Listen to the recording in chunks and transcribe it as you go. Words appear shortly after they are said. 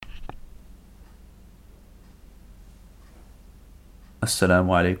Assalamu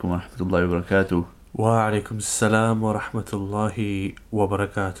alaikum wa rahmatullahi wa barakatuh. Wa alaikum salam wa rahmatullahi wa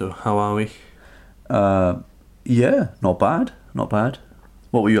barakatuh. How are we? Yeah, not bad, not bad.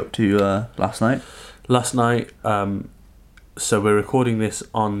 What were you up to last night? Last night, so we're recording this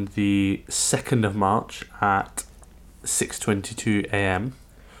on the 2nd of March at 6:22 a.m.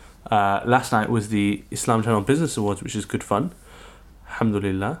 Last night was the Islam Channel Business Awards, which is good fun.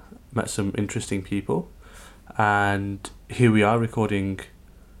 Alhamdulillah, met some interesting people. And here we are recording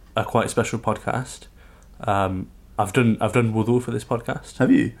a quite special podcast. I've done wudu for this podcast. Have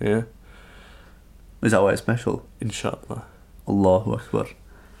you? Yeah, Is that why it's special? inshallah. Allahu Akbar.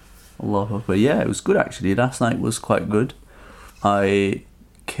 Allahu Akbar. Yeah, it was good actually. Last night was quite good. I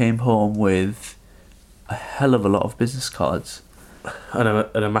came home with a hell of a lot of business cards. And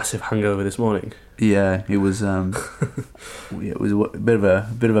a massive hangover this morning. Yeah, it was it was a bit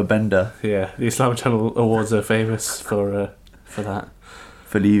of a bender Yeah, the Islam Channel Awards are famous for that.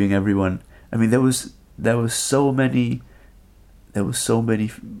 for leaving everyone. I mean, there was so many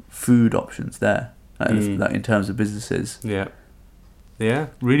food options there, like in terms of businesses. Yeah,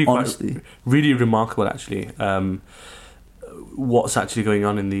 really Honestly, really remarkable actually. What's actually going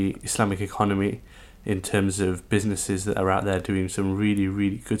on in the Islamic economy in terms of businesses that are out there doing some really,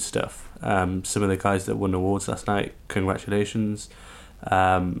 really good stuff. Some of the guys that won awards last night, congratulations.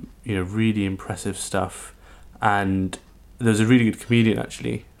 Really impressive stuff. And there was a really good comedian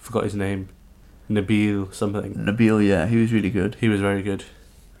actually, forgot his name, Nabil something. Nabil, yeah, he was really good. He was very good.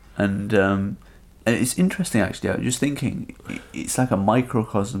 And it's interesting actually. I was just thinking, it's like a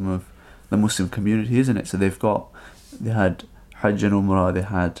microcosm of the Muslim community, isn't it? So they had Hajj and Umrah, they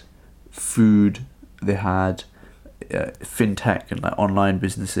had food, they had fintech and like online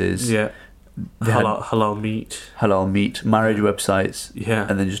businesses. Yeah. They had Halal meat. halal meat, marriage websites, Yeah.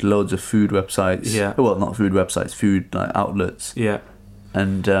 and then just loads of food websites. Yeah. Well, not food websites, food like outlets. Yeah.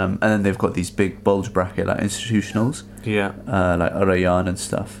 And then they've got these big bulge bracket like institutionals, Yeah. like Arayan and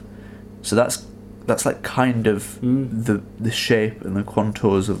stuff. So that's like kind of the shape and the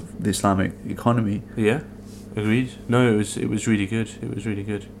contours of the Islamic economy. Yeah. Agreed. No, it was really good. It was really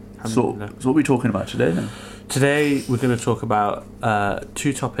good. So what are we talking about today then? Today we're going to talk about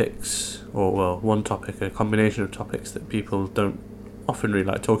two topics, or well, one topic, a combination of topics that people don't often really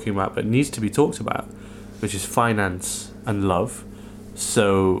like talking about, but needs to be talked about, which is finance and love.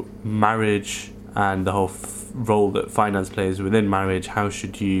 So marriage and the whole role that finance plays within marriage. How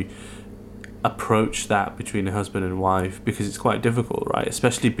should you approach that between a husband and wife? Because it's quite difficult, right?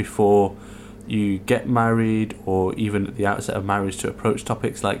 Especially before you get married, or even at the outset of marriage, to approach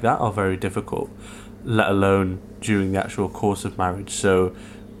topics like that are very difficult, let alone during the actual course of marriage. So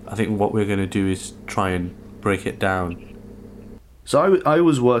I think what we're going to do is try and break it down. So I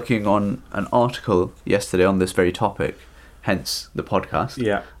was working on an article yesterday on this very topic, hence the podcast.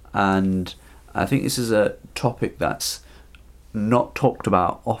 Yeah. And I think this is a topic that's not talked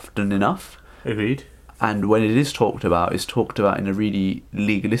about often enough. Agreed. And when it is talked about, it's talked about in a really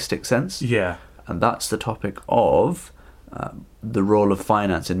legalistic sense. Yeah. And that's the topic of the role of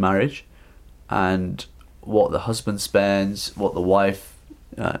finance in marriage, and what the husband spends, what the wife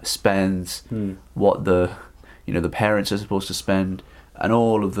spends, what the parents are supposed to spend, and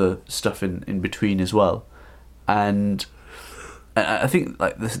all of the stuff in between as well. And I think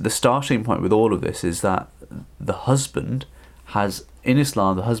like the starting point with all of this is that the husband has, in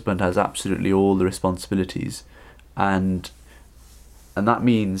Islam, the husband has absolutely all the responsibilities, and that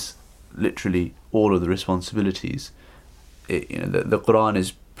means literally all of the responsibilities. The Quran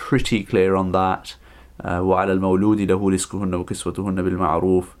is pretty clear on that. وَعَلَى الْمَوْلُودِ لَهُ رِزْقُهُنَّ وَكِسْوَتُهُنَّ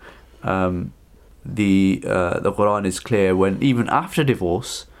بِالْمَعْرُوفِ. The Quran is clear when even after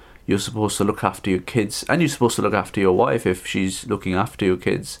divorce you're supposed to look after your kids, and you're supposed to look after your wife if she's looking after your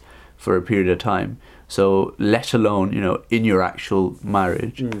kids for a period of time. So let alone, in your actual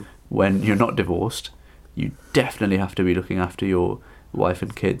marriage, when you're not divorced, you definitely have to be looking after your wife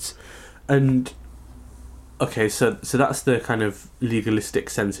and kids. And okay, so that's the kind of legalistic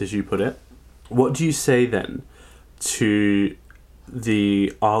sense, as you put it. What do you say then to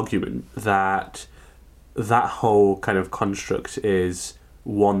the argument that whole kind of construct is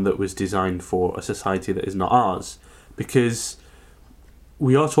one that was designed for a society that is not ours? Because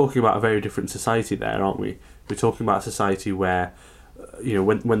we are talking about a very different society there, aren't we? We're talking about a society where,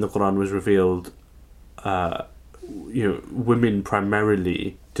 when the Quran was revealed, women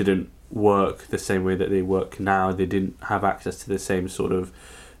primarily didn't work the same way that they work now. They didn't have access to the same sort of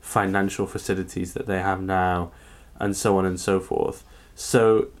financial facilities that they have now, and so on and so forth.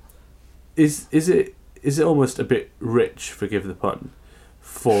 So is it almost a bit rich, forgive the pun,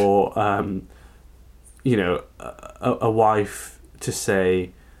 for a wife to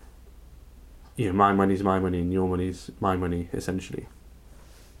say, my money's my money and your money's my money, essentially.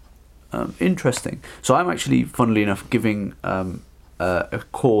 Interesting. So I'm actually, funnily enough, giving a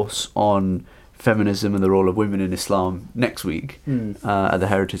course on feminism and the role of women in Islam next week at the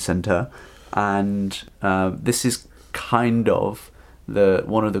Heritage Centre, and this is kind of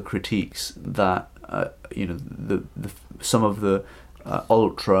one of the critiques that some of the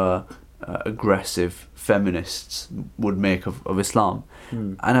ultra aggressive feminists would make of Islam.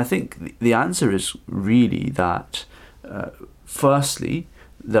 And I think the answer is really that firstly,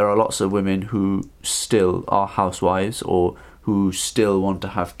 there are lots of women who still are housewives, or who still want to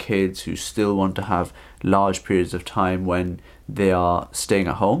have kids, who still want to have large periods of time when they are staying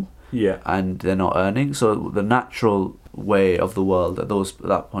at home and they're not earning. So the natural way of the world at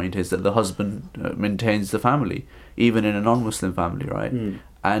that point is that the husband maintains the family, even in a non-Muslim family, right?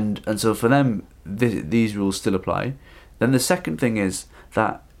 And so for them, these rules still apply. Then the second thing is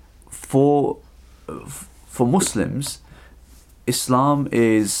that for Muslims, Islam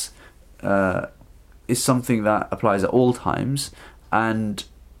is something that applies at all times, and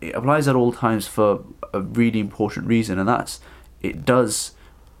it applies at all times for a really important reason, and that's it does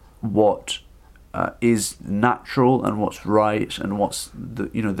what is natural and what's right and what's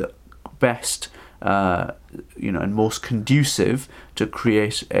the best and most conducive to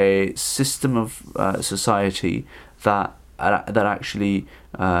create a system of society that actually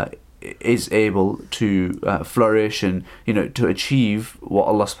is able to flourish and to achieve what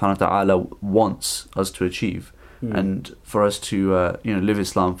Allah subhanahu wa ta'ala wants us to achieve, and for us to live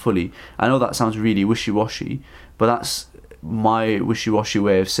Islam fully. I know that sounds really wishy-washy, but that's my wishy-washy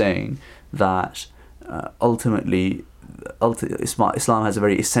way of saying that ultimately Islam has a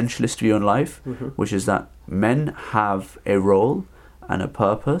very essentialist view on life, which is that men have a role and a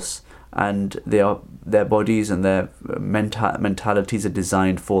purpose, and their bodies and their mentalities are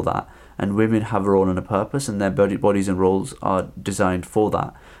designed for that, and women have a role and a purpose, and their bodies and roles are designed for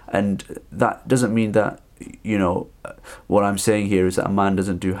that. And that doesn't mean that what I'm saying here is that a man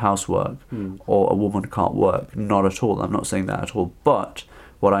doesn't do housework or a woman can't work. Not at all. I'm not saying that at all. But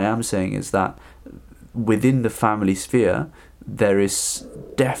what I am saying is that within the family sphere, there is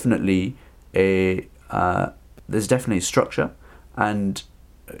definitely a structure, and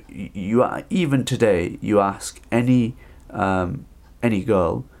even today, you ask any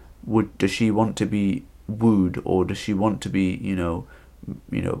girl, does she want to be wooed, or does she want to be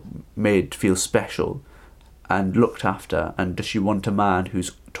made to feel special and looked after, and does she want a man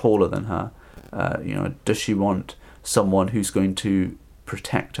who's taller than her? Does she want someone who's going to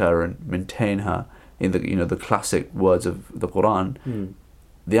protect her and maintain her in the classic words of the Quran?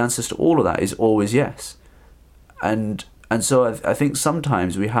 The answers to all of that is always yes. And so I think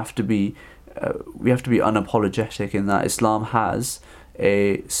sometimes we have to be unapologetic in that Islam has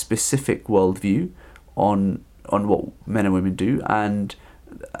a specific worldview on what men and women do, and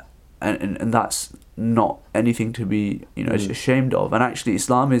that's not anything to be ashamed of. And actually,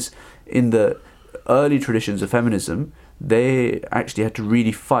 Islam is, in the early traditions of feminism, they actually had to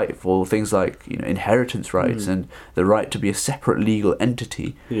really fight for things like inheritance rights and the right to be a separate legal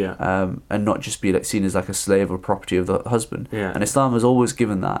entity, and not just be seen as like a slave or property of the husband. And Islam has always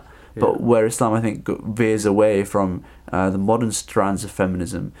given that. But where Islam, I think, veers away from the modern strands of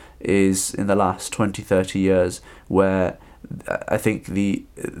feminism is in the last 20-30 years, where I think the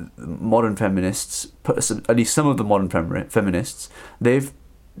modern feminists, at least some of the modern feminists, they've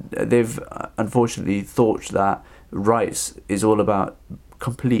unfortunately thought that rights is all about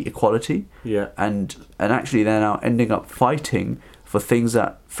complete equality, and actually they're now ending up fighting for things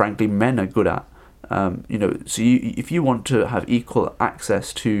that frankly men are good at. So if you want to have equal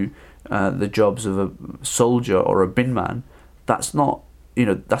access to the jobs of a soldier or a bin man, that's not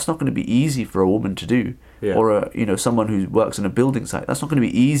going to be easy for a woman to do, or someone who works in a building site. That's not going to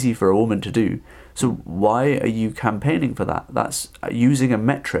be easy for a woman to do. So why are you campaigning for that? That's using a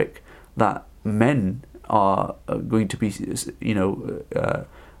metric that men are going to be, they're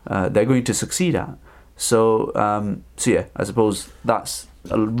going to succeed at. So yeah, I suppose that's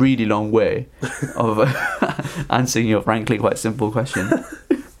a really long way of answering your frankly quite simple question.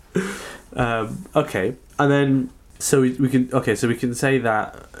 Okay, and then so we can say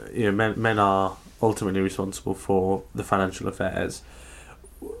that men are ultimately responsible for the financial affairs.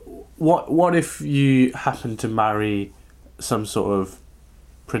 What if you happen to marry some sort of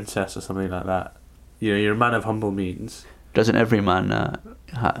princess or something like that? You're a man of humble means. Doesn't every man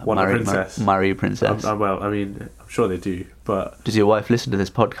marry a princess? Well, I mean, I'm sure they do, but... Does your wife listen to this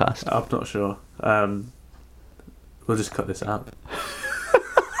podcast? I'm not sure. We'll just cut this out.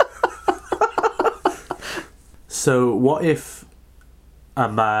 So what if a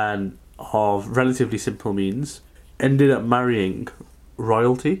man of relatively simple means ended up marrying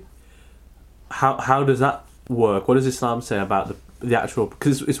royalty, how does that work? What does Islam say about the actual?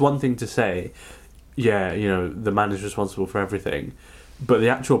 Because it's one thing to say, yeah, the man is responsible for everything, but the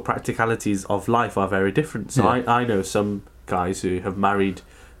actual practicalities of life are very different. So I know some guys who have married,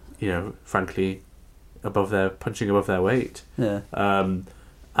 frankly, punching above their weight. Yeah.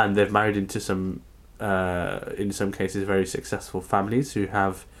 And they've married into some, in some cases, very successful families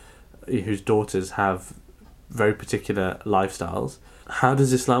whose daughters have very particular lifestyles. How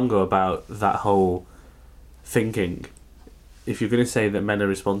does Islam go about that whole thinking? If you're going to say that men are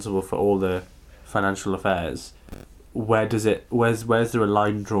responsible for all the financial affairs, where's there a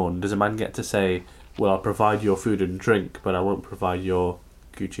line drawn? Does a man get to say, well, I'll provide your food and drink, but I won't provide your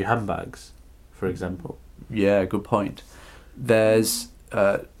Gucci handbags, for example? Yeah, good point. There's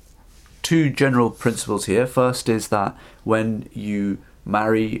two general principles here. First is that when you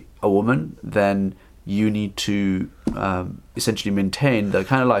marry a woman, then you need to essentially maintain the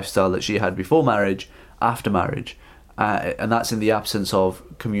kind of lifestyle that she had before marriage, after marriage. And that's in the absence of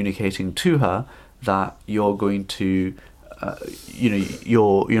communicating to her that you're going to,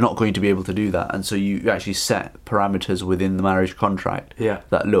 you're not going to be able to do that. And so you actually set parameters within the marriage contract. Yeah.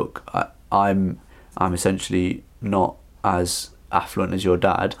 That look, I'm essentially not as affluent as your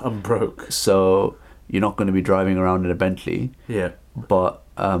dad. I'm broke. So you're not going to be driving around in a Bentley. Yeah. But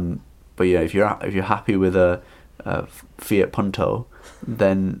if you're happy with a Fiat Punto,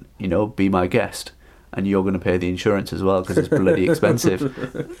 then be my guest. And you're going to pay the insurance as well because it's bloody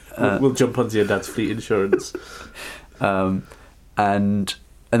expensive. We'll jump onto your dad's fleet insurance. And then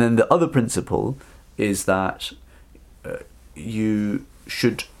the other principle is that you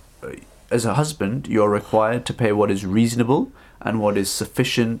should, as a husband, you're required to pay what is reasonable and what is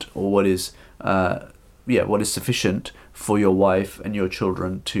sufficient, or what is sufficient for your wife and your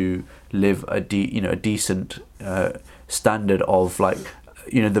children to live a decent standard of, like,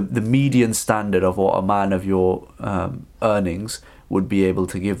 the median standard of what a man of your earnings would be able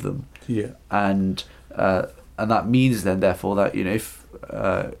to give them. Yeah. And that means then, therefore, that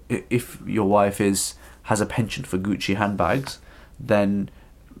if your wife has a penchant for Gucci handbags, then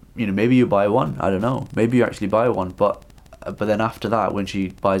maybe you buy one. I don't know. Maybe you actually buy one, but then after that, when she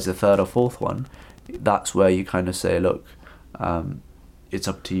buys the third or fourth one, that's where you kind of say, look, it's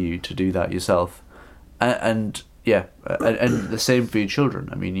up to you to do that yourself, and the same for your children.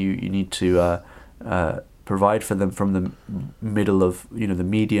 I mean, you need to provide for them from the middle of the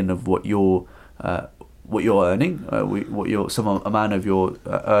median of what you're earning, a man of your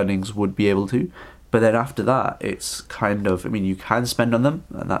earnings would be able to. But then after that, it's kind of, you can spend on them,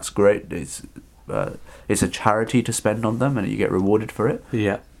 and that's great. It's a charity to spend on them, and you get rewarded for it.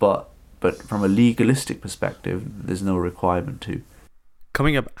 Yeah. But from a legalistic perspective, there's no requirement to.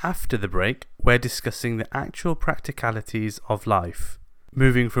 Coming up after the break, we're discussing the actual practicalities of life,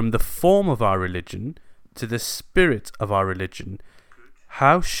 moving from the form of our religion to the spirit of our religion.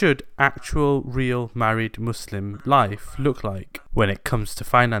 How should actual, real married Muslim life look like when it comes to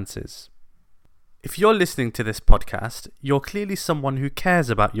finances? If you're listening to this podcast, you're clearly someone who cares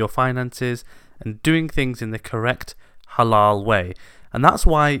about your finances and doing things in the correct halal way. And that's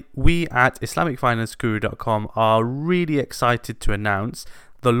why we at IslamicFinanceGuru.com are really excited to announce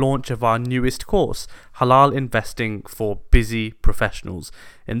the launch of our newest course, Halal Investing for Busy Professionals.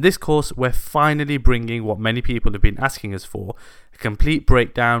 In this course, we're finally bringing what many people have been asking us for, a complete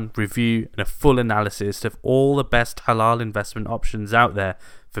breakdown, review, and a full analysis of all the best halal investment options out there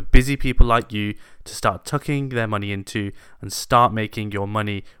for busy people like you to start tucking their money into and start making your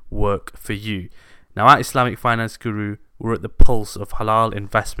money work for you. Now, at Islamic Finance Guru, we're at the pulse of halal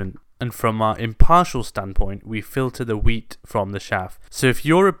investment, and from our impartial standpoint, we filter the wheat from the chaff. So if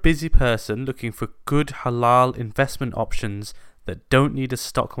you're a busy person looking for good halal investment options that don't need a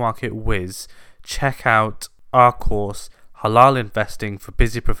stock market whiz, check out our course, Halal Investing for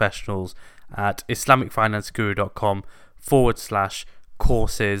Busy Professionals, at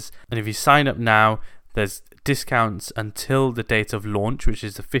islamicfinanceguru.com/courses. And if you sign up now, there's discounts until the date of launch, which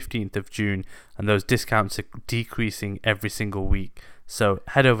is the 15th of June, and those discounts are decreasing every single week. So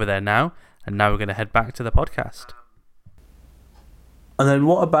head over there now, and now we're going to head back to the podcast. And then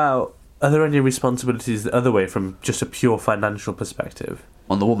what about, are there any responsibilities the other way from just a pure financial perspective?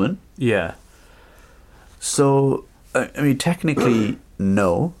 On the woman? Yeah. So, technically,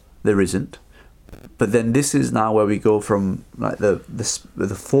 no, there isn't. But then this is now where we go from like the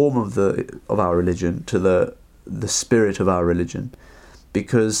form of our religion to the spirit of our religion,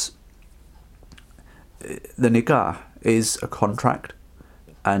 because the nikah is a contract,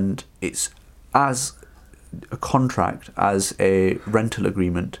 and it's as a contract as a rental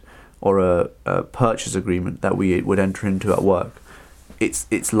agreement or a purchase agreement that we would enter into at work.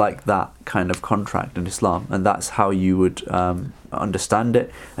 It's like that kind of contract in Islam, and that's how you would understand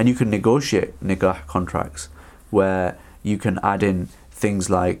it. And you can negotiate nikah contracts where you can add in things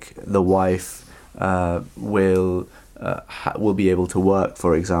like the wife will be able to work,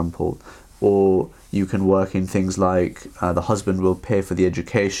 for example, or you can work in things like the husband will pay for the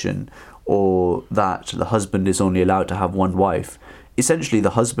education, or that the husband is only allowed to have one wife. Essentially,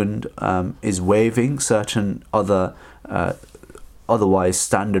 the husband is waiving certain other otherwise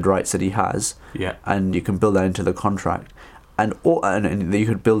standard rights that he has, and you can build that into the contract. And you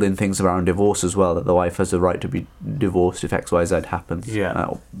could build in things around divorce as well, that the wife has the right to be divorced if XYZ happens,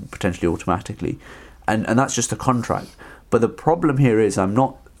 potentially automatically. And that's just a contract. But the problem here is I'm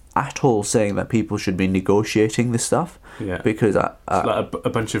not at all saying that people should be negotiating this stuff. Because it's like a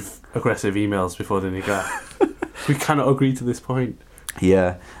bunch of aggressive emails before the nikah. We cannot agree to this point.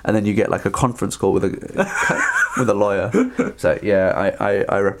 Yeah, and then you get like a conference call with a lawyer. So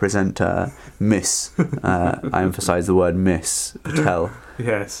I represent Miss. I emphasise the word Miss Patel.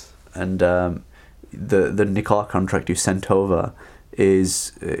 Yes. And the nikah contract you sent over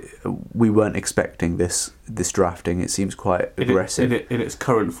is we weren't expecting this drafting. It seems quite aggressive. In its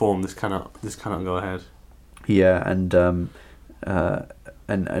current form, this cannot go ahead. Yeah, and I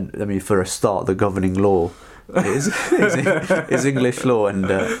mean, for a start, the governing law is English law,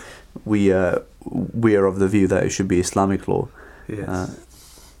 and we are of the view that it should be Islamic law. Yes.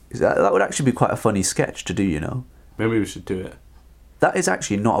 That would actually be quite a funny sketch to do, you know. Maybe we should do it. That is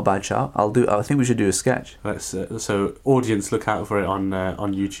actually not a bad shout. I think we should do a sketch. So audience, look out for it on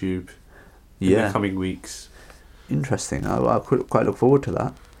YouTube in the coming weeks. Interesting. I quite look forward to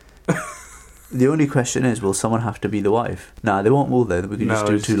that. The only question is, will someone have to be the wife? Nah, they won't, will they? We can just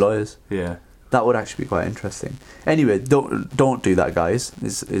do two lawyers. Yeah. That would actually be quite interesting. Anyway, don't do that, guys.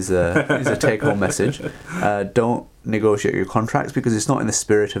 Is a take-home message. Don't negotiate your contracts, because it's not in the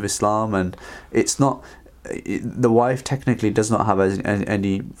spirit of Islam, and it's not. The wife technically does not have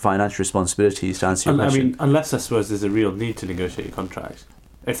any financial responsibilities to answer your question. I mean, unless I suppose there's a real need to negotiate your contract.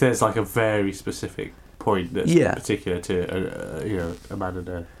 If there's like a very specific point that's particular to a man and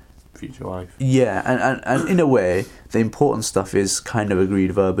a future wife. Yeah, and in a way, the important stuff is kind of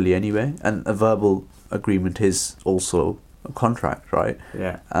agreed verbally anyway, and a verbal agreement is also a contract, right?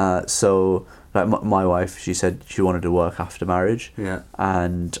 Yeah. So, like my wife, she said she wanted to work after marriage. Yeah.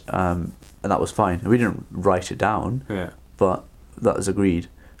 And that was fine. We didn't write it down. Yeah. But that was agreed,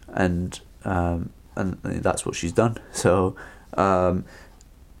 and that's what she's done. So,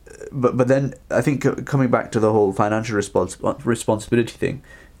 but then I think coming back to the whole financial responsibility thing.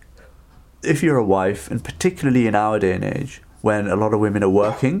 If you're a wife, and particularly in our day and age, when a lot of women are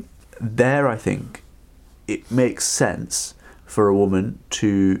working, there I think it makes sense for a woman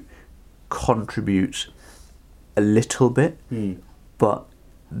to contribute a little bit, but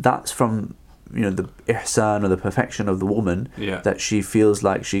that's from the ihsan or the perfection of the woman, that she feels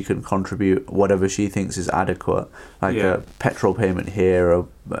like she can contribute whatever she thinks is adequate, like a petrol payment here,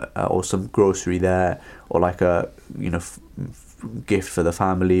 or some grocery there, or like a gift for the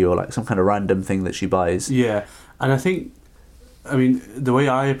family, or like some kind of random thing that she buys. Yeah, and I think, I mean, the way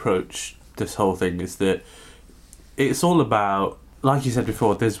I approach this whole thing is that it's all about, like you said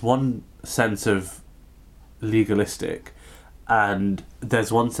before, there's one sense of legalistic, and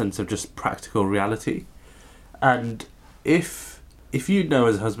there's one sense of just practical reality. And if you know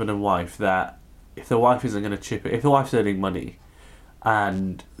as a husband and wife that if the wife isn't going to chip in, if the wife's earning money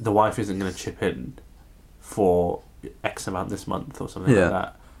and the wife isn't going to chip in for X amount this month or something like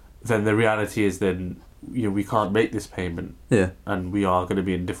that, then the reality is then we can't make this payment, and we are going to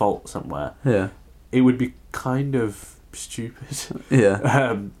be in default somewhere. It would be kind of stupid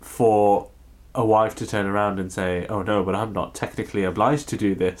for a wife to turn around and say, oh no, but I'm not technically obliged to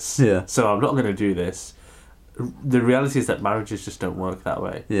do this, so I'm not going to do this. The reality is that marriages just don't work that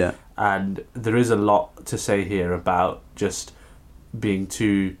way, and there is a lot to say here about just being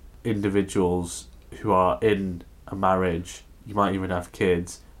two individuals who are in a marriage, you might even have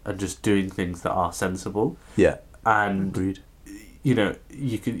kids, and just doing things that are sensible. And agreed.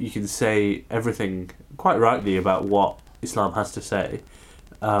 You can say everything quite rightly about what Islam has to say,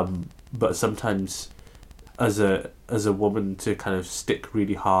 but sometimes as a woman to kind of stick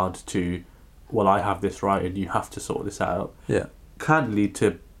really hard to, well, I have this right and you have to sort this out, can lead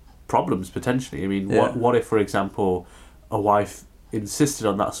to problems potentially. I mean, what if, for example, a wife insisted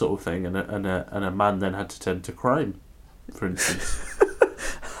on that sort of thing, and a man then had to turn to crime, for instance.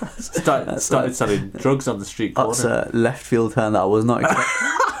 started selling drugs on the street corner. That's a left field turn that I was not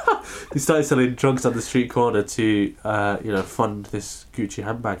expecting. He started selling drugs on the street corner to, fund this Gucci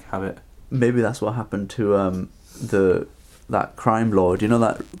handbag habit. Maybe that's what happened to that crime lord. You know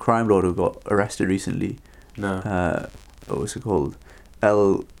that crime lord who got arrested recently? No. What was it called?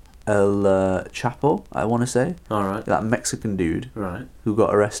 El Chapo, I want to say. All right. That Mexican dude Right. who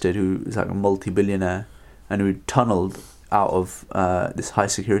got arrested, who is like a multi-billionaire, and who tunneled out of this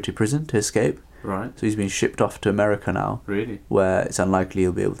high-security prison to escape. Right. So he's been shipped off to America now, Really? where it's unlikely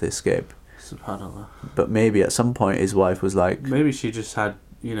he'll be able to escape. Subhanallah. But maybe at some point his wife was like, Maybe she just had,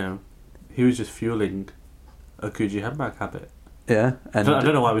 he was just fueling a Gucci handbag habit. yeah, and I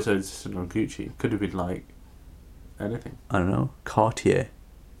don't know why we're so insistent on Gucci. Could have been like anything. I don't know, Cartier.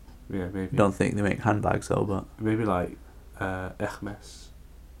 Yeah, maybe. Don't think they make handbags though, but Maybe like Hermes.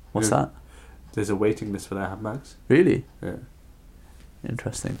 what's Yeah. that? There's a waiting list for their handbags. Really Yeah.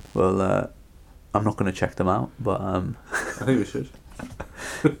 interesting. Well, I'm not going to check them out, but I think we should.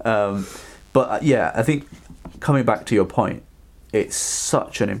 yeah, I think coming back to your point, it's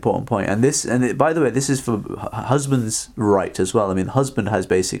such an important point, and by the way, this is for husband's right as well. I mean, the husband has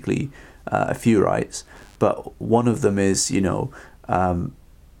basically a few rights, but one of them is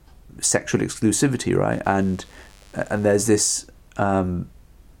sexual exclusivity, right? And there's this, and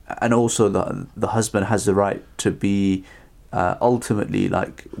also the husband has the right to be ultimately,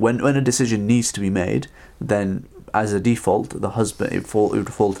 like when a decision needs to be made, then as a default, the husband it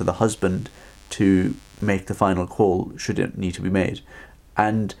would fall to the husband to make the final call should it need to be made.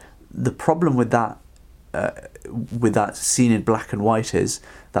 And the problem with that seen in black and white is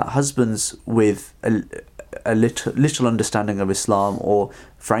that husbands with a little understanding of Islam, or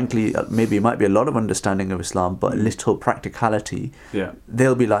frankly maybe it might be a lot of understanding of Islam but little practicality, Yeah.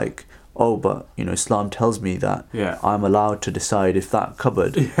 they'll be like, oh, but Islam tells me that Yeah. I'm allowed to decide if that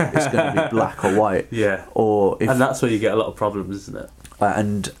cupboard is going to be black or white. Yeah. Or if, And that's where you get a lot of problems, isn't it?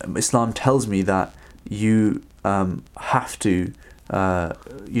 and Islam tells me that you have to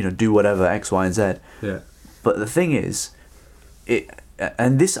do whatever X, Y, and Z. Yeah. But the thing is,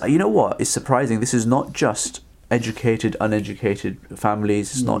 and this, it's surprising. This is not just educated, uneducated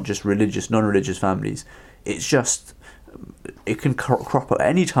families. It's not just religious, non-religious families. It's just, it can crop up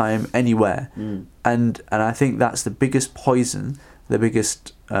anytime, anywhere. And I think that's the biggest poison, the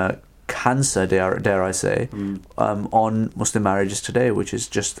biggest cancer, dare I say, on Muslim marriages today, which is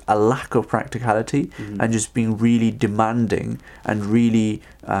just a lack of practicality and just being really demanding and really,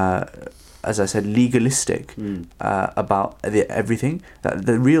 as I said, legalistic about everything. That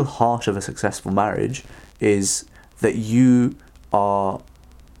the real heart of a successful marriage is that you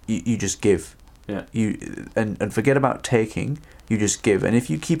just give. Yeah. And forget about taking. You just give, and if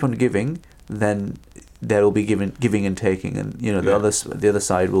you keep on giving, then there will be giving and taking, and the other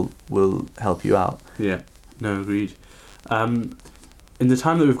side will help you out. Yeah. No, agreed. In the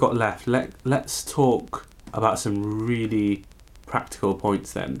time that we've got left, let's talk about some really practical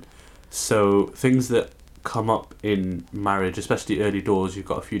points then. So things that come up in marriage, especially early doors, you've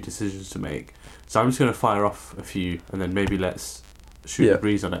got a few decisions to make. So I'm just going to fire off a few, and then maybe let's shoot the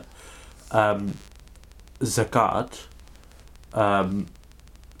breeze on it. Zakat.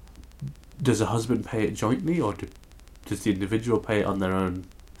 Does a husband pay it jointly, or does the individual pay it on their own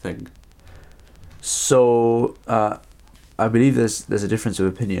thing? So I believe there's a difference of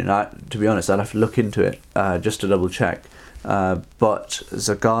opinion. To be honest, I'd have to look into it just to double check. But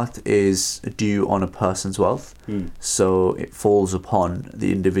zakat is due on a person's wealth, so it falls upon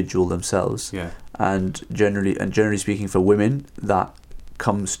the individual themselves. Yeah. And generally speaking, for women, that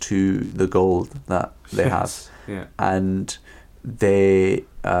comes to the gold that they have. Yeah. And they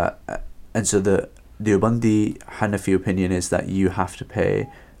and so the Deobandi Hanafi opinion is that you have to pay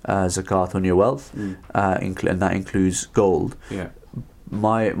zakat on your wealth, and that includes gold. Yeah.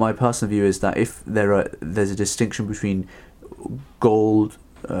 My personal view is that if there's a distinction between gold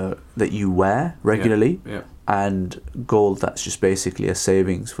that you wear regularly and gold that's just basically a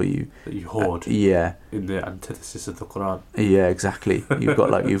savings for you that you hoard. In the antithesis of the Quran. Yeah, exactly. You've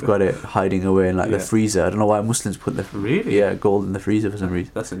got it hiding away in the freezer. I don't know why Muslims put gold in the freezer for some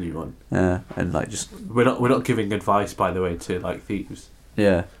reason. That's a new one. And just we're not giving advice, by the way, to thieves.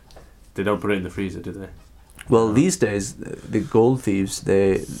 Yeah. They don't put it in the freezer, do they? Well, these days the gold thieves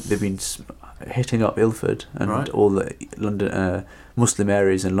they've been hitting up Ilford and all the London Muslim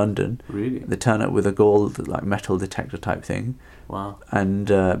areas in London. Really? They turn up with a gold metal detector type thing. Wow. And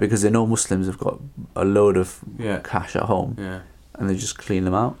because they know Muslims have got a load of cash at home. Yeah. And they just clean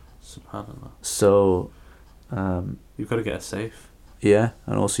them out. Subhanallah. So you've got to get a safe. Yeah,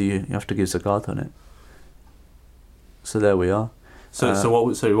 and also you have to give zakat on it. So there we are. So what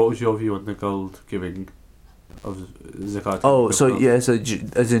was your view on the gold giving? of zakat. Oh, so yeah, so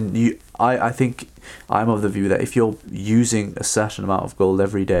as in you, I think I'm of the view that if you're using a certain amount of gold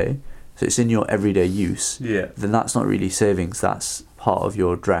every day, so it's in your everyday use, Yeah. then that's not really savings. That's part of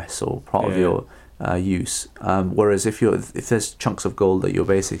your dress or part of Yeah. your use. Whereas if there's chunks of gold that you're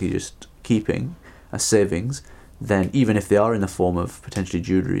basically just keeping as savings, then even if they are in the form of potentially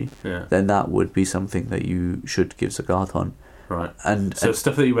jewelry, Yeah. then that would be something that you should give zakat on. Right. And So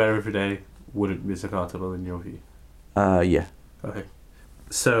stuff that you wear every day wouldn't be zakatable in your view. yeah, Okay.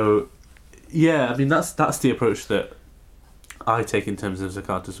 So, yeah, I mean that's the approach that I take in terms of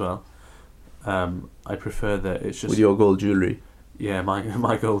zakat as well. I prefer that it's just with your gold jewelry. yeah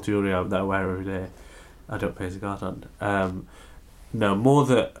my gold jewelry that I wear every day. I don't pay zakat on. No, more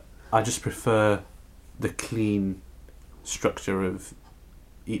that I just prefer the clean structure of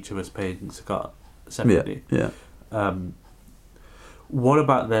each of us paying zakat separately. Yeah. What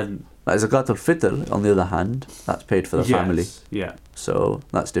about then? Like zakat al-fitr, on the other hand, that's paid for the Yes, family, Yeah. so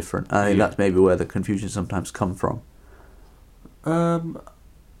that's different. I think Yeah. that's maybe where the confusion sometimes come from.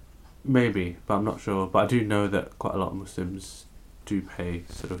 Maybe, but I'm not sure. But I do know that quite a lot of Muslims do pay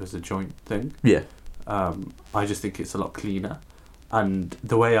sort of as a joint thing. Yeah, I just think it's a lot cleaner, and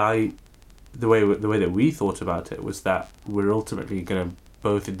the way that we thought about it was that we're ultimately going to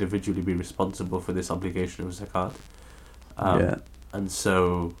both individually be responsible for this obligation of zakat. yeah. And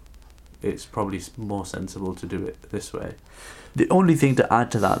so it's probably more sensible to do it this way. The only thing to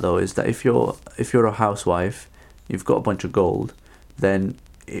add to that though is that if you're a housewife, you've got a bunch of gold, then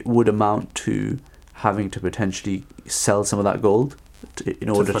it would amount to having to potentially sell some of that gold in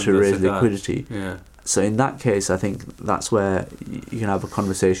order fund to the raise zakat. liquidity. Yeah. So in that case, I think that's where you can have a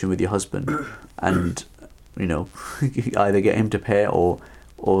conversation with your husband, and either get him to pay or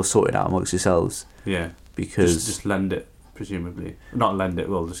sort it out amongst yourselves. Yeah. Because Just lend it, presumably. Not lend it.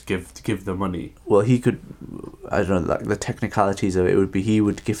 Well, just give the money. well, he could, I don't know, like the technicalities of it would be he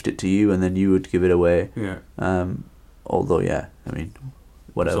would gift it to you and then you would give it away. Yeah. Although, yeah, I mean,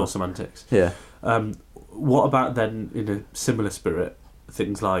 whatever. It's all semantics. Yeah. What about then, in a similar spirit,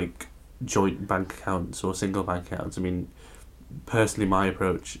 things like joint bank accounts or single bank accounts? I mean, personally, my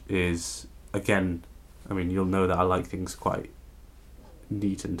approach is, again, I mean, you'll know that I like things quite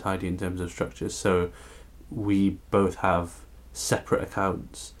neat and tidy in terms of structures. So we both have separate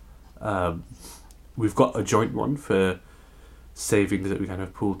accounts. We've got a joint one for savings that we kind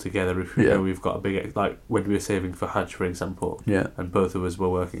of pool together if we know we've got a big, like when we were saving for Hajj, for example, Yeah. and both of us were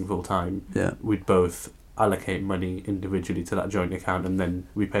working full time, Yeah. we'd both allocate money individually to that joint account, and then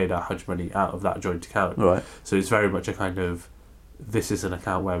we paid our Hajj money out of that joint account. Right. So it's very much a kind of, this is an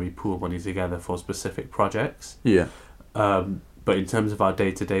account where we pool money together for specific projects. Yeah. But in terms of our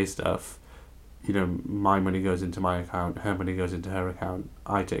day-to-day stuff, my money goes into my account, her money goes into her account.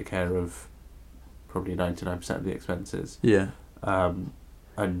 I take care of probably 99% of the expenses. Yeah.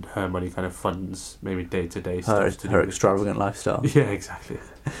 And her money kind of funds maybe day-to-day stuff. Her to do her with extravagant lifestyle. Yeah, exactly.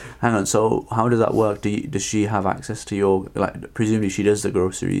 Hang on. So how does that work? Does she have access to your, like? Presumably she does the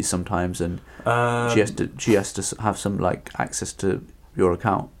groceries sometimes, and she has to have some like access to your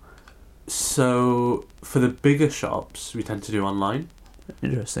account. So for the bigger shops, we tend to do online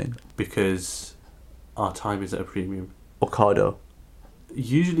Interesting. because our time is at a premium. Ocado.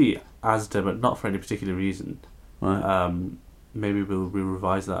 Usually Asda, but not for any particular reason. Right. Maybe we'll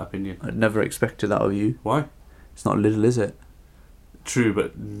revise that opinion. I'd never expected that of you. Why? It's not Lidl, is it? True,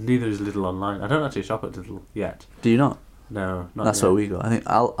 but neither is Lidl online. I don't actually shop at Lidl yet. Do you not? No, not That's yet. what we got. I think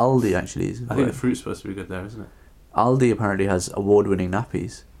Aldi actually is. I think the fruit's supposed to be good there, isn't it? Aldi apparently has award-winning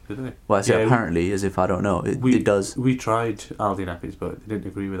nappies. Do they? Well, I say Yeah, apparently as if I don't know. It does. We tried Aldi nappies, but they didn't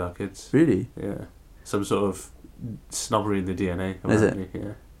agree with our kids. Really? Yeah. Some sort of snobbery in the DNA. Is it? apparently,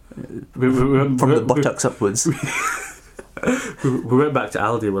 Yeah. From the buttocks upwards. We went back to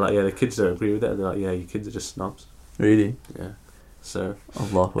Aldi and we're like, yeah, the kids don't agree with it. And they're like, yeah, your kids are just snobs. Really? Yeah. So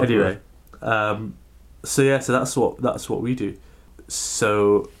Allahu Akbar. anyway, so that's what we do.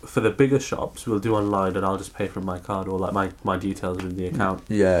 So for the bigger shops, we'll do online, and I'll just pay from my card, or like my details are in the account.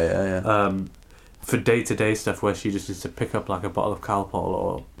 Yeah. For day-to-day stuff where she just needs to pick up like a bottle of Calpol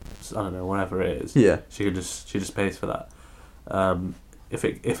or I don't know, whatever it is, Yeah. she just pays for that.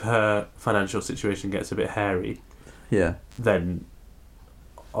 If her financial situation gets a bit hairy, Yeah. then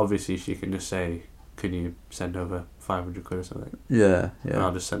obviously she can just say, can you send over 500 quid or something, Yeah. and I'll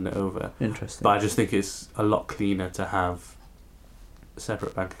Yeah. just send it over. Interesting. But I just think it's a lot cleaner to have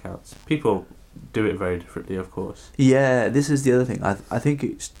separate bank accounts. People do it very differently, of course. Yeah, this is the other thing. I think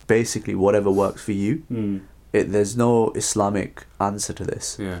it's basically whatever works for you. There's no Islamic answer to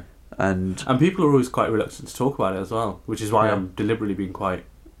this. Yeah. And People are always quite reluctant to talk about it as well, which is why Yeah. I'm deliberately being quite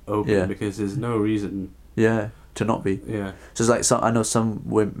open, Yeah. because there's no reason Yeah, to not be. Yeah. So it's like I know some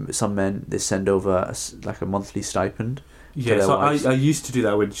women, some men, they send over like a monthly stipend. Yeah, their so wives. I used to do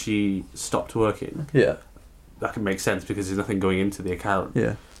that when she stopped working. Yeah. That can make sense because there's nothing going into the account.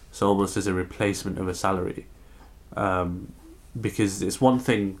 Yeah. So almost as a replacement of a salary. Because it's one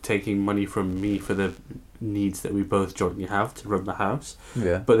thing taking money from me for the needs that we both jointly have to run the house.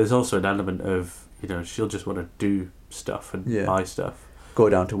 Yeah. But there's also an element of, she'll just want to do stuff and Yeah. buy stuff. Go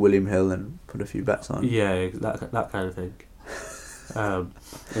down to William Hill and put a few bets on. Yeah, that kind of thing.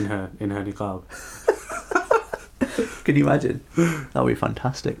 In her niqab. Can you imagine? That would be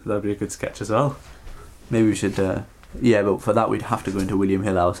fantastic. That'd be a good sketch as well. Maybe we should. Yeah, but for that we'd have to go into William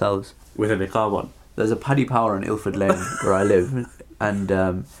Hill ourselves. With a niqab on. There's a Paddy Power on Ilford Lane where I live,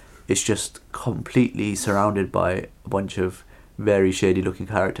 and it's just completely surrounded by a bunch of very shady looking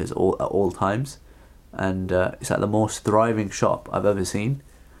characters at all times, and it's like the most thriving shop I've ever seen.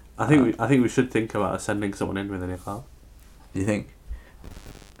 I think we should think about sending someone in with a niqab. Do you think?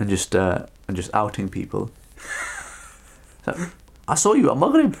 And just outing people. So, I saw you at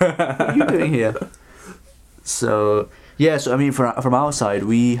Maghrib. What are you doing here? So yeah, so I mean, from our side,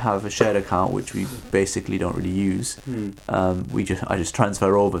 we have a shared account which we basically don't really use. I just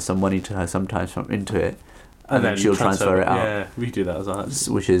transfer over some money to her sometimes into it, and then she'll transfer it out. Yeah, we do that as well.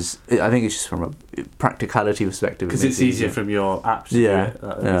 Which is, I think it's just from a practicality perspective. Because it's easier from your apps. To Yeah, do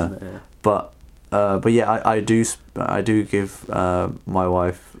it, yeah. isn't it? Yeah. But yeah, I do give my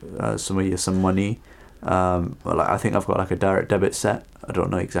wife some money. Like I think I've got like a direct debit set. I don't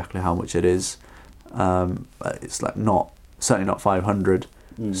know exactly how much it is. It's like certainly not 500.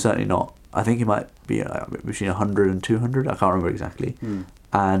 Certainly not. I think it might be between 100 and 200. I can't remember exactly.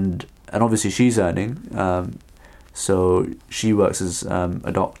 And obviously she's earning. So she works as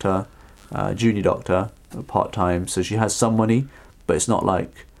a doctor, junior doctor, part time. So she has some money, but it's not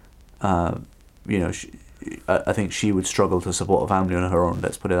like, I think she would struggle to support a family on her own.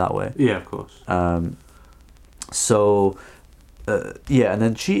 Let's put it that way. Yeah, of course. Yeah, and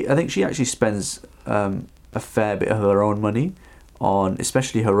then I think she actually spends a fair bit of her own money on,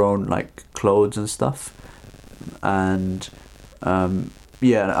 especially her own like clothes and stuff. And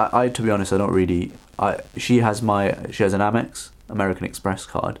yeah, I to be honest, I don't really. She has an Amex, American Express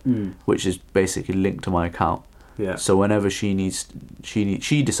card, which is basically linked to my account. Yeah. So whenever she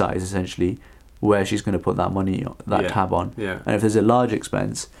decides essentially where she's going to put that money, tab on. Yeah. And if there's a large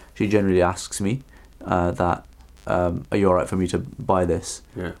expense, she generally asks me that, are you alright for me to buy this?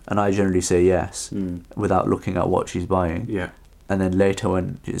 Yeah. And I generally say yes, without looking at what she's buying. Yeah. And then later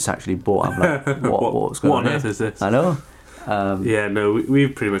when it's actually bought, I'm like, what's going on What on earth here? is this? I know. Yeah, no,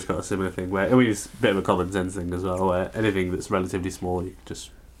 we've pretty much got a similar thing where, it's a bit of a common sense thing as well, where anything that's relatively small, you can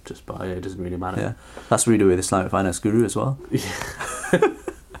just buy it. It doesn't really matter. Yeah, that's what we do with Islamic Finance Guru as well. Yeah.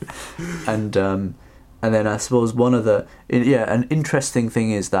 And then I suppose an interesting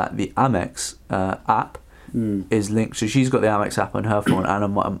thing is that the Amex app is linked. So she's got the Amex app on her phone,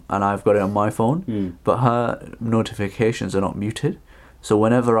 and I've got it on my phone. But her notifications are not muted. So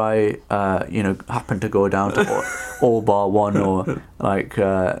whenever I happen to go down to All Bar One or like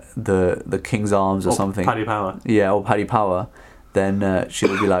the King's Arms or something, Paddy Power. Yeah, or Paddy Power, then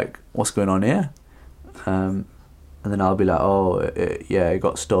she'll be like, "What's going on here?" And then I'll be like, "Oh, it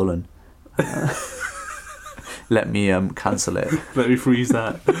got stolen. Let me cancel it. Let me freeze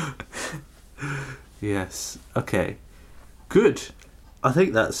that." Yes. Okay. Good. I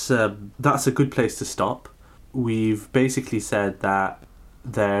think that's a good place to stop. We've basically said that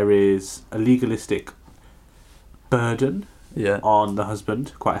there is a legalistic burden on the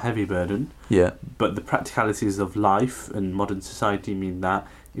husband, quite a heavy burden. Yeah. But the practicalities of life and modern society mean that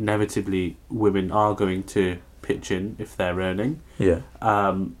inevitably women are going to pitch in if they're earning. Yeah.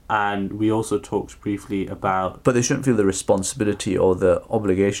 And we also talked briefly about... But they shouldn't feel the responsibility or the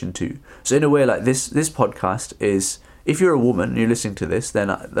obligation to. So in a way, like this podcast is, if you're a woman and you're listening to this,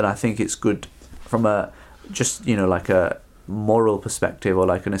 then I think it's good from a like a moral perspective or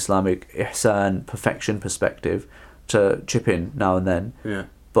like an Islamic ihsan, perfection perspective, to chip in now and then. Yeah.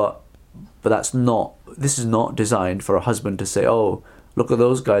 But this is not designed for a husband to say, oh, look at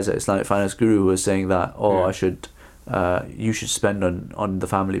those guys at Islamic Finance Guru who are saying that, you should spend on the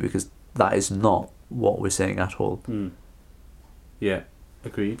family, because that is not what we're saying at all. Yeah,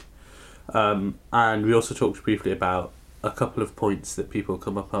 agreed. And we also talked briefly about a couple of points that people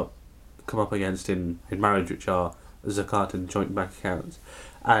come up against in marriage, which are zakat and joint bank accounts.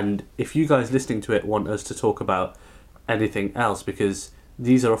 And if you guys listening to it want us to talk about anything else, because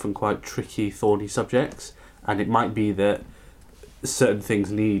these are often quite tricky, thorny subjects, and it might be that certain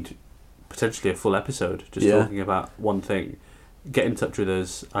things need potentially a full episode just talking about one thing, get in touch with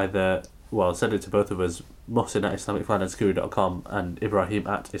us either send it to both of us, Mohsin at IslamicFinanceGuru.com and Ibrahim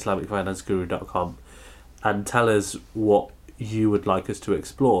at IslamicFinanceGuru.com, and tell us what you would like us to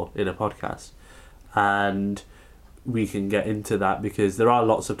explore in a podcast. And we can get into that, because there are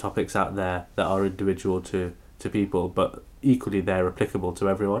lots of topics out there that are individual to people, but equally they're applicable to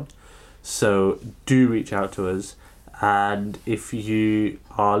everyone. So do reach out to us. And if you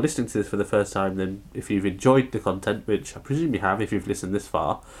are listening to this for the first time, then if you've enjoyed the content, which I presume you have if you've listened this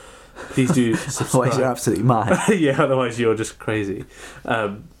far, please do subscribe. Otherwise you're absolutely mad. Yeah, otherwise you're just crazy.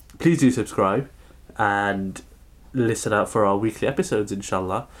 Please do subscribe and listen out for our weekly episodes,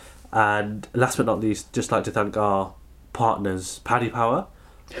 inshallah. And last but not least, just like to thank our partners, Paddy Power.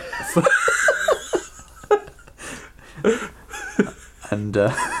 And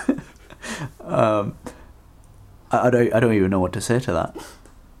I don't even know what to say to that.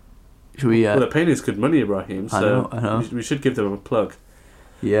 Should we? Well, they're paying us good money, Ibrahim. So I know. We should give them a plug.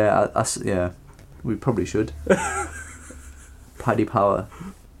 Yeah, yeah, we probably should. Paddy Power,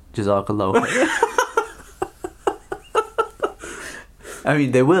 Jazakallah. I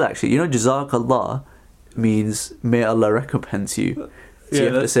mean, they will actually. You know, Jazakallah means may Allah recompense you. So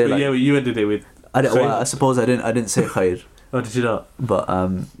you have to say, like, yeah, you ended it with. I suppose I didn't say khair. Oh, did you not? But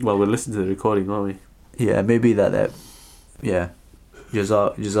well, we'll listen to the recording, won't we? Yeah, maybe that. Yeah,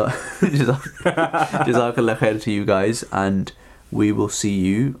 Jazakallah khair to you guys, and we will see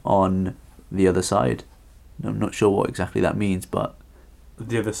you on the other side. I'm not sure what exactly that means, but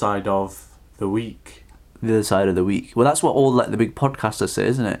the other side of the week. The other side of the week. Well, that's what all like the big podcasters say,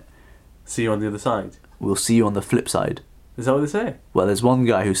 isn't it? See you on the other side. We'll see you on the flip side. Is that what they say? Well, there's one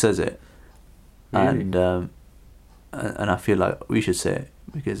guy who says it, Really? and I feel like we should say it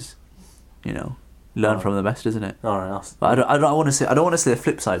because, learn from the best, isn't it? All right. But I don't want to say the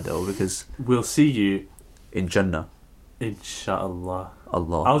flip side though, because we'll see you in Jannah. Inshallah.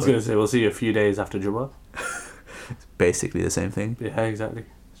 Allah. I was going to say we'll see you a few days after Jummah. It's basically the same thing. Yeah, exactly.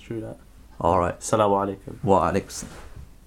 It's true that. All right. Assalamu alaikum. Wa alaikum.